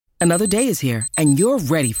Another day is here, and you're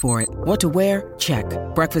ready for it. What to wear? Check.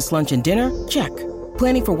 Breakfast, lunch, and dinner? Check.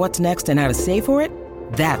 Planning for what's next and how to save for it?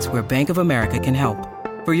 That's where Bank of America can help.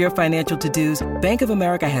 For your financial to-dos, Bank of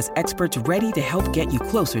America has experts ready to help get you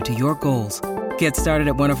closer to your goals. Get started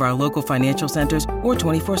at one of our local financial centers or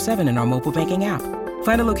 24/7 in our mobile banking app.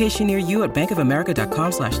 Find a location near you at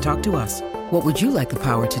bankofamerica.com/talktous. What would you like the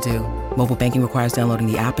power to do? Mobile banking requires downloading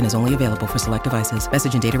the app and is only available for select devices.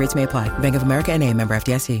 Message and data rates may apply. Bank of America N.A., member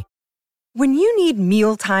FDIC. When you need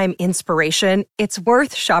mealtime inspiration, it's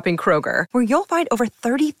worth shopping Kroger, where you'll find over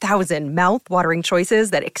 30,000 mouth-watering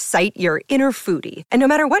choices that excite your inner foodie. And no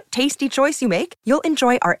matter what tasty choice you make, you'll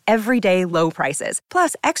enjoy our everyday low prices,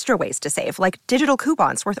 plus extra ways to save, like digital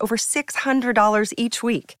coupons worth over $600 each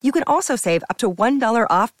week. You can also save up to $1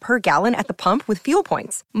 off per gallon at the pump with fuel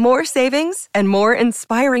points. More savings and more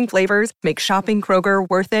inspiring flavors make shopping Kroger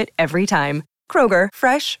worth it every time. Kroger,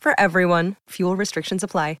 fresh for everyone. Fuel restrictions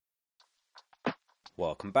apply.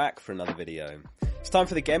 Welcome back for another video. It's time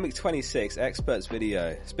for the Gameweek 26 Experts video.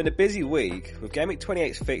 It's been a busy week, with Gameweek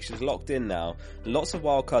 28's fixtures locked in now, and lots of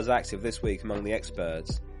wildcards active this week among the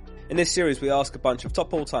experts. In this series we ask a bunch of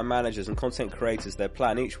top all-time managers and content creators their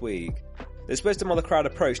plan each week. This wisdom on the crowd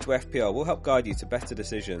approach to FPL will help guide you to better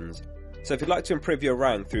decisions. So if you'd like to improve your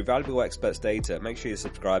rank through valuable experts data, make sure you're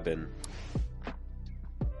subscribing.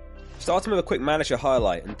 Starting with a quick manager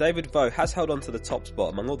highlight, and David Vaux has held on to the top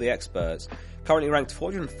spot among all the experts, currently ranked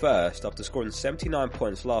 401st after scoring 79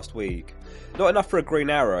 points last week. Not enough for a green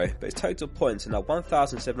arrow, but his total points are now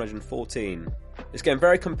 1,714. It's getting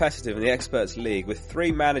very competitive in the experts league, with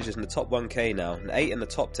 3 managers in the top 1k now, and 8 in the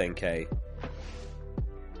top 10k.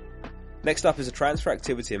 Next up is the transfer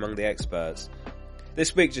activity among the experts.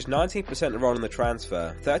 This week just 19% are rolling the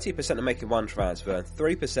transfer, 30% are making 1 transfer, and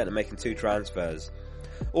 3% are making 2 transfers.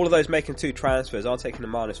 All of those making 2 transfers are taking a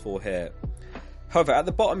 -4 hit. However, at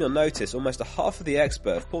the bottom you'll notice almost a half of the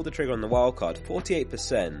expert have pulled the trigger on the wildcard,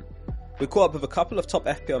 48%. We caught up with a couple of top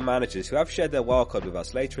FPL managers who have shared their wildcard with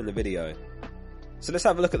us later in the video. So let's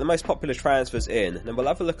have a look at the most popular transfers in, and then we'll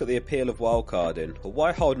have a look at the appeal of wildcarding, or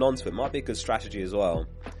why holding on to it might be a good strategy as well.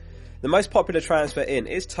 The most popular transfer in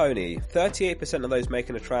is Tony, 38% of those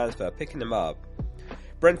making a transfer are picking him up.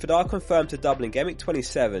 Brentford are confirmed to double in Gameweek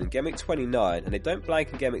 27, Gameweek 29, and they don't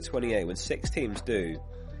blank in Gameweek 28 when 6 teams do.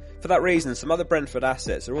 For that reason, some other Brentford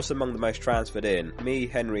assets are also among the most transferred in, me,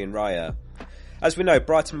 Henry and Raya. As we know,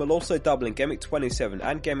 Brighton will also double in Gameweek 27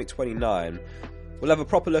 and Gameweek 29. We'll have a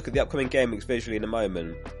proper look at the upcoming Gameweeks visually in a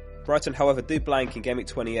moment. Brighton, however, do blank in Gameweek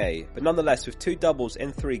 28, but nonetheless, with 2 doubles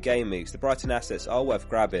in 3 Gameweeks, the Brighton assets are worth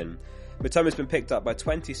grabbing. Mitoma's been picked up by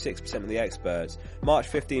 26% of the experts, March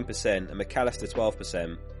 15% and McAllister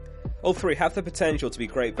 12%. All 3 have the potential to be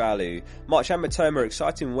great value. March and Mitoma are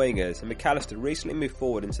exciting wingers, and McAllister recently moved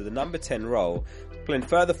forward into the number 10 role, playing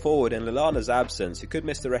further forward in Lallana's absence, who could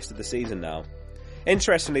miss the rest of the season now.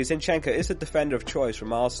 Interestingly, Zinchenko is the defender of choice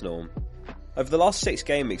from Arsenal. Over the last 6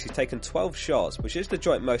 game weeks he's taken 12 shots, which is the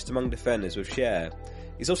joint most among defenders with Share.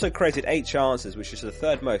 He's also created 8 chances, which is the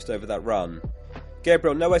 3rd most over that run.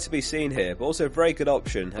 Gabriel nowhere to be seen here, but also a very good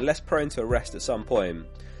option and less prone to arrest at some point.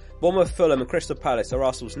 Bournemouth, Fulham and Crystal Palace are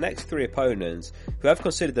Arsenal's next 3 opponents, who have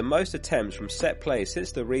considered the most attempts from set plays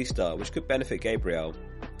since the restart, which could benefit Gabriel.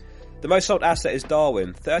 The most sold asset is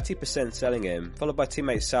Darwin, 30% selling him, followed by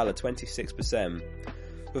teammate Salah, 26%.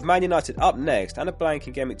 With Man United up next and a blank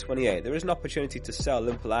in Gameweek 28, there is an opportunity to sell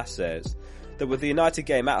Liverpool assets, though with the United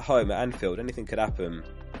game at home at Anfield, anything could happen.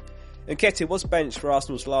 Nketiah was benched for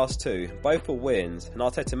Arsenal's last 2, both for wins, and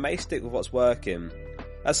Arteta may stick with what's working.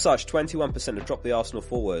 As such, 21% have dropped the Arsenal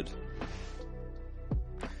forward.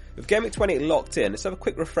 With Gameweek 28 locked in, let's have a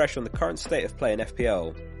quick refresh on the current state of play in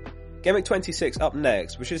FPL. Gameweek 26 up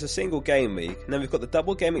next, which is a single game week, and then we've got the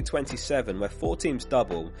double Gameweek 27 where 4 teams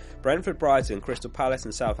double, Brentford, Brighton, Crystal Palace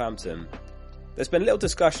and Southampton. There's been little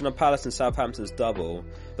discussion on Palace and Southampton's double,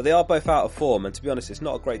 but they are both out of form, and to be honest it's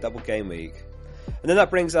not a great double game week. And then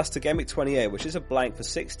that brings us to Gameweek 28, which is a blank for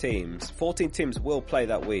 6 teams. 14 teams will play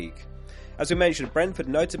that week. As we mentioned, Brentford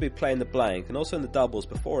notably play in the blank and also in the doubles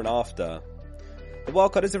before and after. The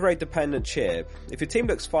wildcard is a very dependent chip. If your team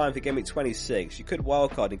looks fine for Gameweek 26, you could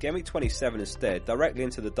wildcard in Gameweek 27 instead, directly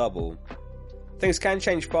into the double. Things can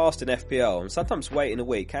change fast in FPL, and sometimes waiting a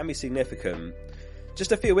week can be significant.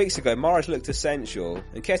 Just a few weeks ago, Mahrez looked essential,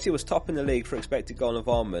 and Nketiah was top in the league for expected goal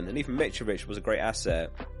involvement, and even Mitrovic was a great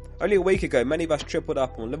asset. Only a week ago, many of us tripled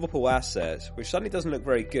up on Liverpool assets, which suddenly doesn't look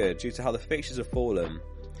very good due to how the fixtures have fallen.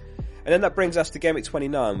 And then that brings us to Gameweek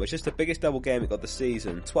 29, which is the biggest double game week of the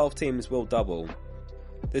season. 12 teams will double.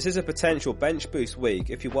 This is a potential bench boost week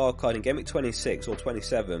if you wildcard in Gameweek 26 or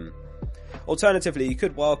 27. Alternatively, you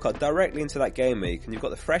could wildcard directly into that game week and you've got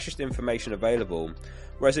the freshest information available,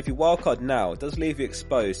 whereas if you wildcard now, it does leave you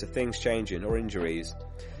exposed to things changing or injuries.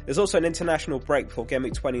 There's also an international break before Game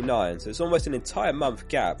Week 29, so it's almost an entire month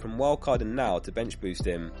gap from wildcarding now to bench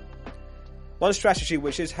boosting. One strategy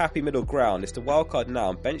which is happy middle ground is to wildcard now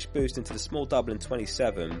and bench boost into the small double in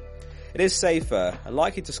 27. It is safer and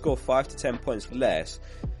likely to score 5 to 10 points less,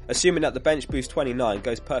 assuming that the bench boost 29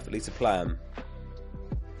 goes perfectly to plan.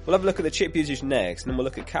 We'll have a look at the chip usage next, and then we'll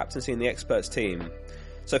look at captaincy in the experts team.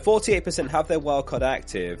 So 48% have their wildcard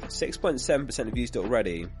active, 6.7% have used it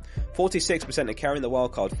already, 46% are carrying the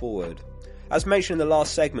wildcard forward. As mentioned in the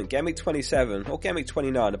last segment, Game Week 27 or Game Week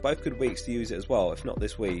 29 are both good weeks to use it as well, if not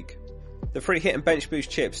this week. The free hit and bench boost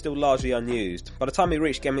chip's still largely unused. By the time we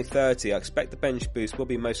reach Game Week 30, I expect the bench boost will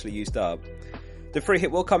be mostly used up. The free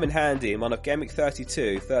hit will come in handy in one of Game Week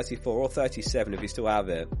 32, 34 or 37 if you still have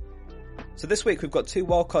it. So this week we've got 2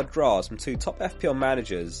 wildcard drafts from 2 top FPL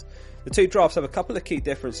managers. The 2 drafts have a couple of key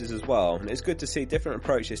differences as well, and it's good to see different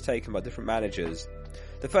approaches taken by different managers.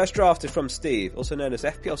 The first draft is from Steve, also known as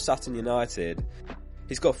FPL Sutton United.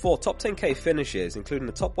 He's got 4 top 10k finishes, including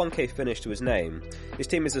the top 1k finish to his name. His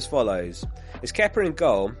team is as follows. It's Kepa in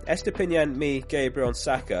goal, Estepinian, me, Gabriel and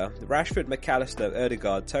Saka, Rashford, McAllister,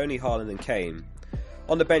 Odegaard, Tony, Haaland and Kane.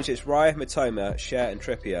 On the bench it's Raya, Mitoma, Schär and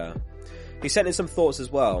Trippier. He sent in some thoughts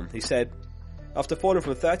as well. He said, after falling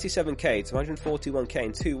from 37k to 141k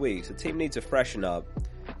in 2 weeks, the team needs a freshen up.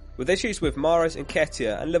 With issues with Mahrez,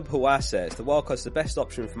 Nketiah and Liverpool assets, the wildcard's the best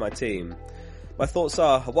option for my team. My thoughts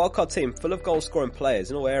are a wildcard team full of goal scoring players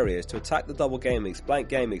in all areas to attack the double game weeks, blank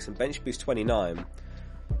game weeks and bench boost 29.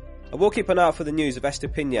 I will keep an eye out for the news of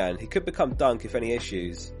Estepinian. He could become Dunk if any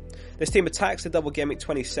issues. This team attacks the double game week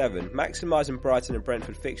 27, maximising Brighton and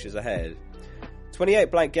Brentford fixtures ahead.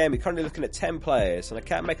 28 blank game, we're currently looking at 10 players and I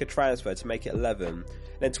can't make a transfer to make it 11, and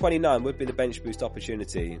then 29 would be the bench boost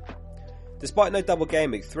opportunity. Despite no double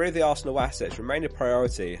game week, 3 of the Arsenal assets remain a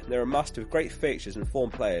priority and they're a must with great fixtures and form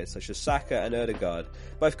players such as Saka and Odegaard,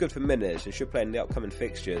 both good for minutes and should play in the upcoming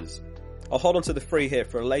fixtures. I'll hold on to the free hit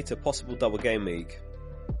for a later possible double game week.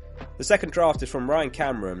 The second draft is from Ryan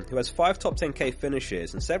Cameron, who has 5 top 10k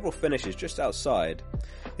finishes and several finishes just outside.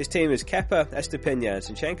 His team is Kepa, Estepinian,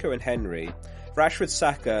 Zinchenko and Henry, Rashford,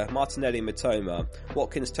 Saka, Martinelli, Mitoma,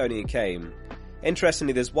 Watkins, Tony and Kane.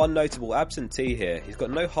 Interestingly, there's one notable absentee here. He's got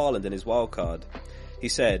no Haaland in his wildcard. He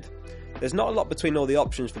said, there's not a lot between all the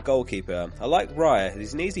options for goalkeeper. I like Raya,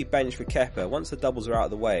 he's an easy bench for Kepa once the doubles are out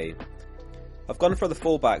of the way. I've gone for the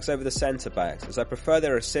fullbacks over the centre-backs as I prefer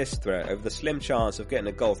their assist threat over the slim chance of getting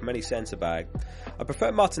a goal from any centre-back. I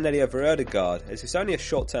prefer Martinelli over Odegaard as it's only a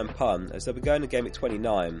short-term punt as they'll be going to game at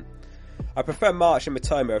 29. I prefer March and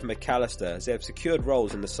Mitoma over McAllister as they have secured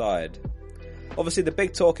roles in the side. Obviously the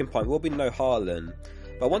big talking point will be no Haaland,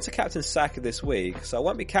 but I want to captain Saka this week so I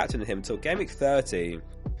won't be captaining him until game week 30.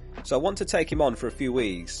 So I want to take him on for a few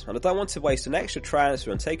weeks, and I don't want to waste an extra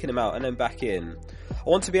transfer on taking him out and then back in. I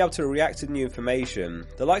want to be able to react to new information.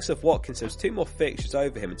 The likes of Watkins has 2 more fixtures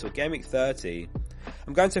over him until game week 30.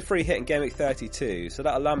 I'm going to free hit in game week 32, so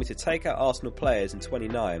that'll allow me to take out Arsenal players in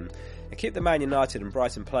 29 and keep the Man United and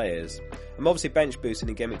Brighton players. I'm obviously bench boosting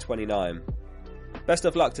in game week 29. Best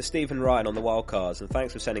of luck to Steve and Ryan on the wildcards, and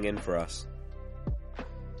thanks for sending in for us.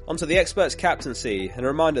 On to the experts captaincy, and a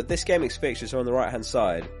reminder that this game week's fixtures are on the right hand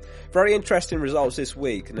side. Very interesting results this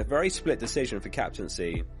week and a very split decision for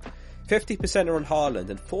captaincy. 50% are on Haaland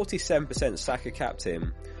and 47% Saka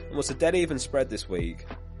captain, almost a dead even spread this week.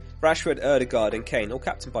 Rashford, Odegaard and Kane all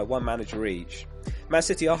captained by 1 manager each. Man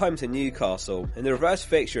City are home to Newcastle. In the reverse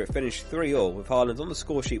fixture it finished 3-3 with Haaland on the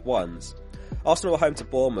scoresheet once. Arsenal are home to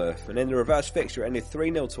Bournemouth, and in the reverse fixture it ended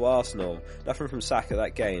 3-0 to Arsenal, nothing from Saka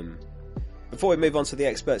that game. Before we move on to the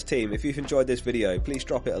experts team, if you've enjoyed this video, please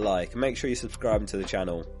drop it a like and make sure you subscribe to the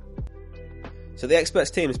channel. So the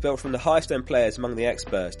experts team is built from the highest end players among the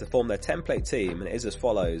experts to form their template team, and it is as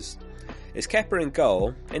follows. It's Kepa in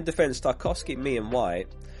goal, in defence Tarkowski, me and White.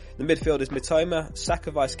 The midfield is Mitoma,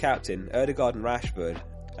 Saka vice captain, Odegaard and Rashford,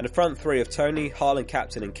 and the front 3 of Tony, Haaland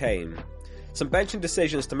captain and Kane. Some benching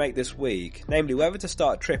decisions to make this week, namely whether to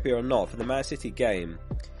start Trippier or not for the Man City game.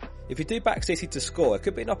 If you do back City to score, it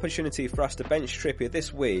could be an opportunity for us to bench Trippier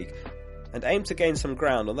this week and aim to gain some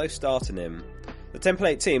ground on those starting him. The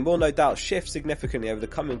template team will no doubt shift significantly over the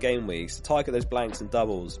coming game weeks to target those blanks and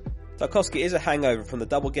doubles. Tarkowski is a hangover from the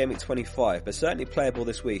double game week 25, but certainly playable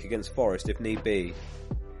this week against Forest if need be.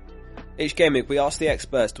 Each game week we ask the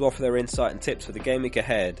experts to offer their insight and tips for the game week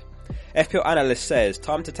ahead. FPL analyst says,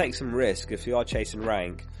 time to take some risk if you are chasing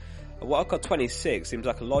rank. A wildcard 26 seems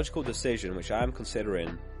like a logical decision which I am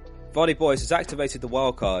considering. Voddy Boys has activated the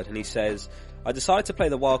wildcard and he says, I decided to play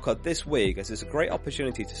the wildcard this week as it's a great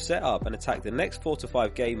opportunity to set up and attack the next 4 to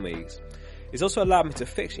 5 game weeks. It's also allowed me to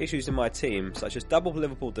fix issues in my team such as double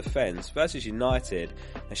Liverpool defence versus United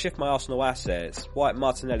and shift my Arsenal assets, White,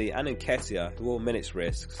 Martinelli and Nketiah, who are all minutes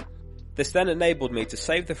risks. This then enabled me to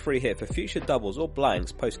save the free hit for future doubles or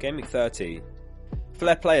blanks post Gameweek 30.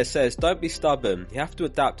 Flair Player says, don't be stubborn, you have to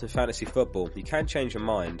adapt in fantasy football, you can change your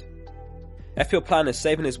mind. FPL Planner is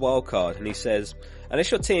saving his wildcard and he says,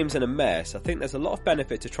 unless your team's in a mess, I think there's a lot of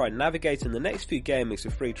benefit to try navigating the next few game weeks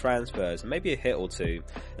with free transfers, maybe a hit or two,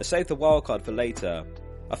 and save the wildcard for later.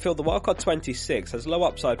 I feel the wildcard 26 has low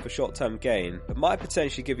upside for short-term gain, but might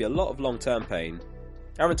potentially give you a lot of long-term pain.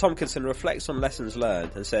 Aaron Tompkinson reflects on lessons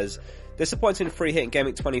learned and says, disappointing free hit in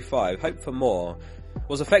Gameweek 25, hope for more,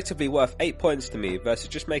 was effectively worth 8 points to me versus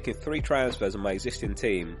just making 3 transfers on my existing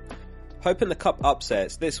team. Hoping the cup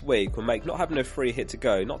upsets this week will make not having a free hit to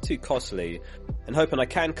go not too costly, and hoping I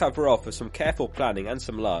can cover off with some careful planning and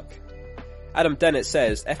some luck. Adam Dennett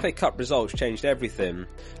says, FA Cup results changed everything.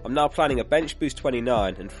 I'm now planning a bench boost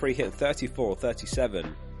 29 and free hit 34 or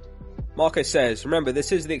 37. Marco says, remember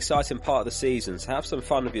this is the exciting part of the season, so have some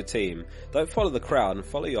fun with your team. Don't follow the crowd and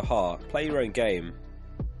follow your heart. Play your own game.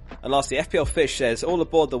 And lastly, FPL Fish says, all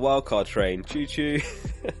aboard the wildcard train. Choo choo.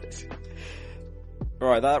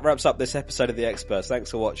 Alright, that wraps up this episode of The Experts. Thanks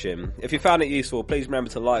for watching. If you found it useful, please remember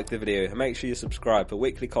to like the video and make sure you subscribe for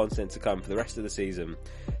weekly content to come for the rest of the season.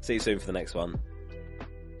 See you soon for the next one.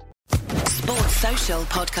 Sports Social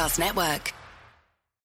Podcast Network.